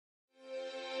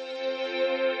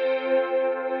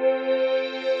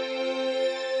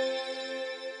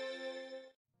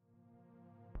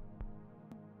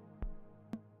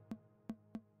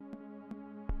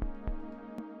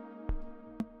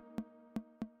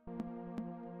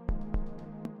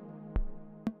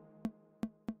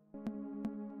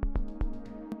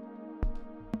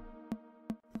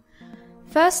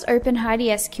First, open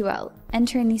HeidiSQL,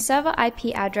 enter in the server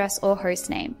IP address or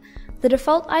hostname. The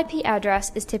default IP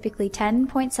address is typically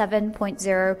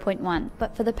 10.7.0.1,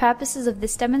 but for the purposes of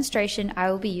this demonstration, I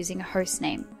will be using a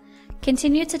hostname.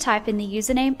 Continue to type in the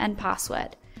username and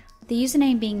password, the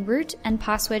username being root and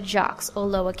password Jacques or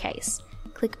lowercase.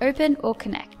 Click Open or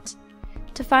Connect.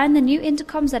 To find the new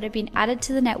intercoms that have been added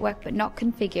to the network but not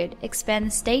configured, expand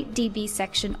the State DB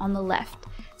section on the left.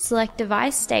 Select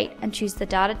Device State and choose the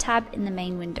Data tab in the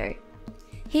main window.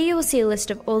 Here you will see a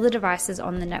list of all the devices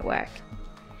on the network.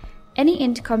 Any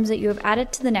intercoms that you have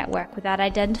added to the network without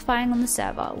identifying on the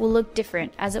server will look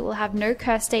different, as it will have no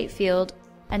curstate field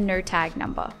and no tag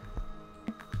number.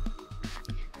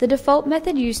 The default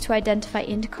method used to identify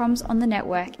intercoms on the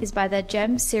network is by their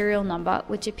gem serial number,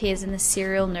 which appears in the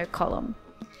serial no column.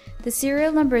 The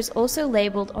serial number is also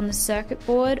labeled on the circuit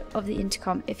board of the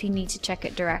intercom if you need to check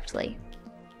it directly.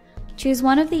 Choose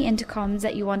one of the intercoms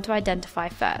that you want to identify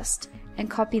first, and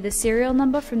copy the serial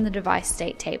number from the device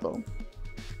state table.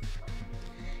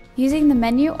 Using the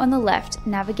menu on the left,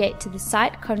 navigate to the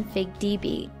Site Config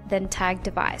DB, then tag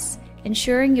device,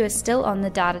 ensuring you are still on the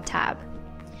Data tab.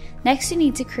 Next, you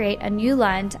need to create a new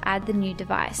line to add the new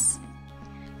device.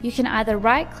 You can either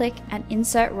right-click and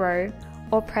insert row,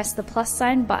 or press the plus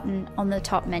sign button on the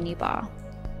top menu bar.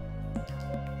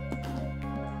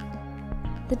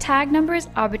 The tag number is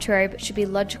arbitrary but should be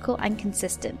logical and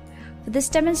consistent. For this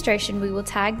demonstration, we will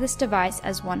tag this device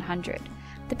as 100.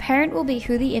 The parent will be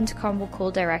who the intercom will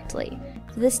call directly.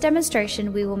 For this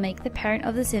demonstration, we will make the parent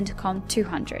of this intercom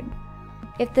 200.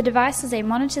 If the device is a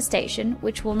monitor station,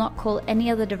 which will not call any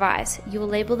other device, you will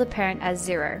label the parent as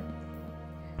 0.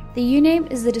 The uname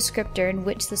is the descriptor in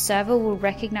which the server will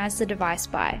recognize the device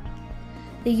by.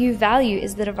 The uvalue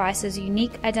is the device's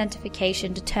unique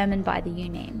identification determined by the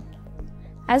uname.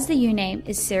 As the uname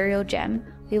is serial gem,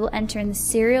 we will enter in the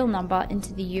serial number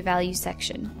into the uvalue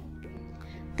section.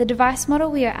 The device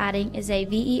model we are adding is a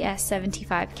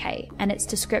VES75K, and its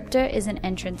descriptor is an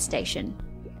entrance station.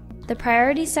 The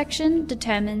priority section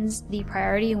determines the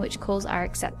priority in which calls are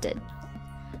accepted.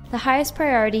 The highest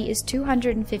priority is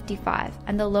 255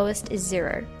 and the lowest is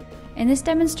 0. In this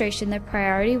demonstration, the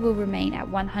priority will remain at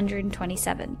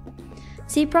 127.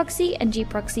 cproxy and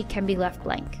gproxy can be left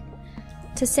blank.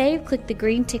 To save, click the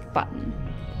green tick button.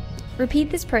 Repeat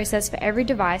this process for every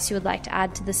device you would like to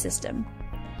add to the system.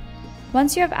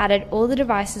 Once you have added all the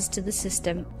devices to the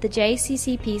system, the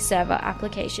JCCP Server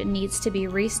application needs to be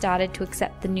restarted to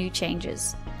accept the new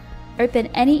changes. Open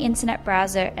any internet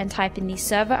browser and type in the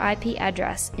server IP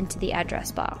address into the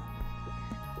address bar.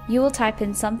 You will type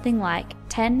in something like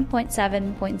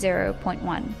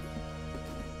 10.7.0.1.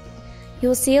 You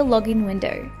will see a login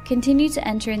window. Continue to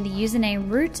enter in the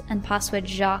username root and password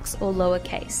Jacques or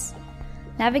lowercase.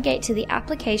 Navigate to the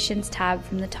Applications tab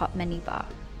from the top menu bar.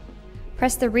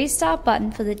 Press the Restart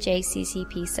button for the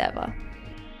JCCP server.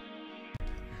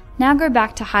 Now go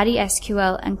back to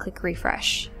HeidiSQL and click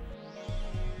Refresh.